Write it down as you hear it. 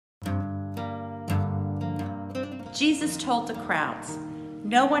Jesus told the crowds,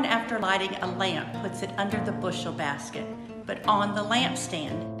 "No one after lighting a lamp puts it under the bushel basket, but on the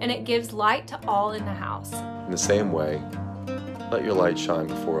lampstand, and it gives light to all in the house." In the same way, let your light shine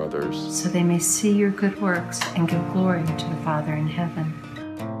before others, so they may see your good works and give glory to the Father in heaven.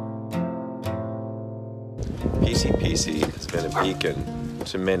 PCPC has been a beacon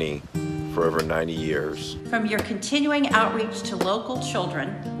to many for over 90 years. From your continuing outreach to local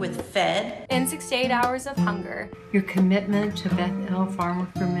children with FED and 68 hours of hunger, your commitment to Beth El Farm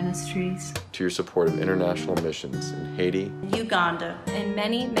Worker Ministries, to your support of international missions in Haiti, Uganda, and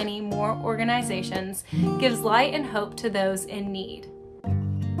many, many more organizations, gives light and hope to those in need.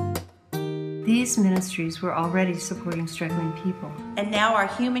 These ministries were already supporting struggling people. And now our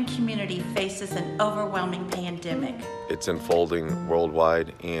human community faces an overwhelming pandemic. It's unfolding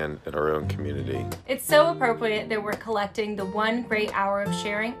worldwide and in our own community. It's so appropriate that we're collecting the One Great Hour of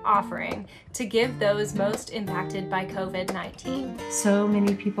Sharing offering to give those most impacted by COVID-19. So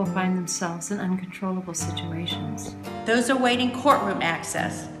many people find themselves in uncontrollable situations. Those awaiting courtroom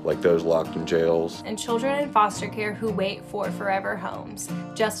access, like those locked in jails, and children in foster care who wait for forever homes,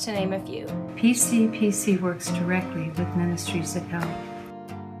 just to name a few. PCPC works directly with ministries that help.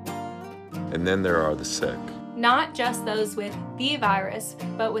 And then there are the sick. Not just those with the virus,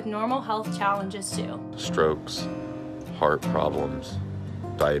 but with normal health challenges too. Strokes, heart problems,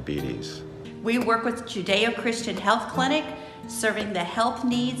 diabetes. We work with Judeo-Christian Health Clinic, serving the health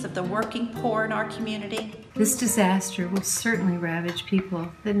needs of the working poor in our community. This disaster will certainly ravage people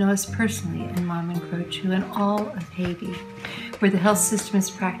that know us personally in Mamikrochu and all of Haiti, where the health system is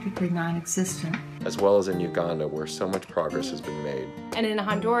practically non-existent. As well as in Uganda, where so much progress has been made. And in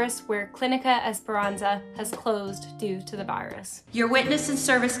Honduras, where Clinica Esperanza has closed due to the virus. Your Witness and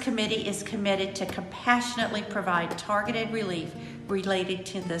Service Committee is committed to compassionately provide targeted relief related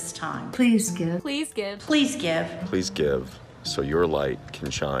to this time. Please give. Please give. Please give. Please give, so your light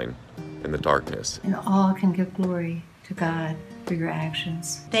can shine in the darkness. And all can give glory to God for your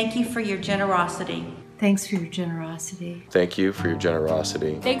actions. Thank you for your generosity. Thanks for your generosity. Thank you for your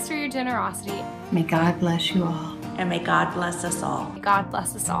generosity. Thanks for your generosity. May God bless you all. And may God bless us all. May God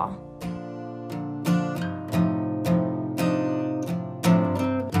bless us all.